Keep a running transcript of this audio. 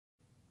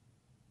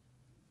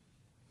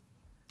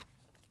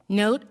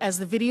Note, as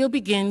the video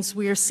begins,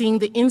 we are seeing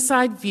the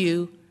inside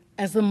view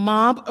as the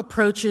mob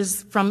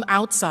approaches from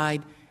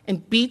outside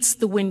and beats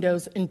the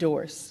windows and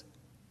doors.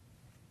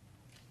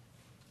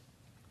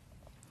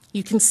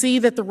 You can see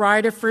that the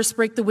rioter first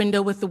break the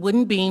window with the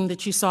wooden beam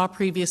that you saw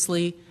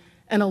previously,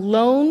 and a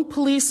lone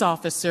police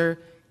officer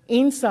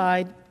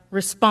inside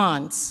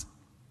responds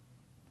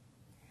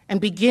and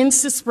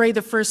begins to spray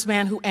the first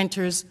man who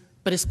enters,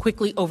 but is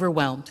quickly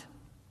overwhelmed.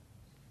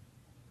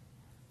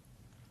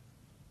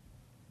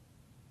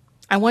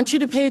 I want you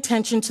to pay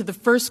attention to the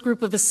first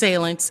group of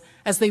assailants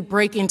as they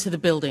break into the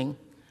building.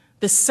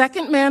 The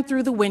second man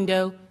through the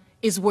window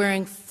is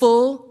wearing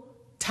full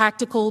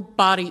tactical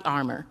body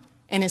armor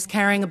and is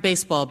carrying a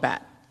baseball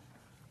bat.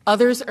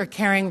 Others are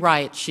carrying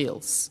riot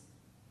shields.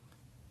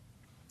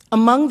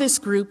 Among this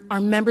group are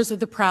members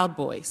of the Proud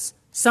Boys,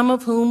 some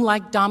of whom,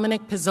 like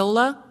Dominic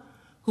Pizzola,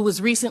 who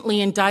was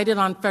recently indicted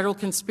on federal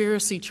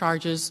conspiracy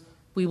charges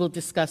we will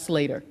discuss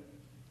later.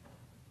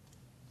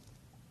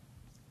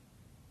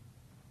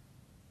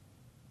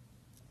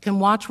 Can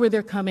watch where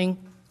they're coming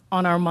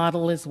on our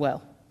model as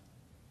well.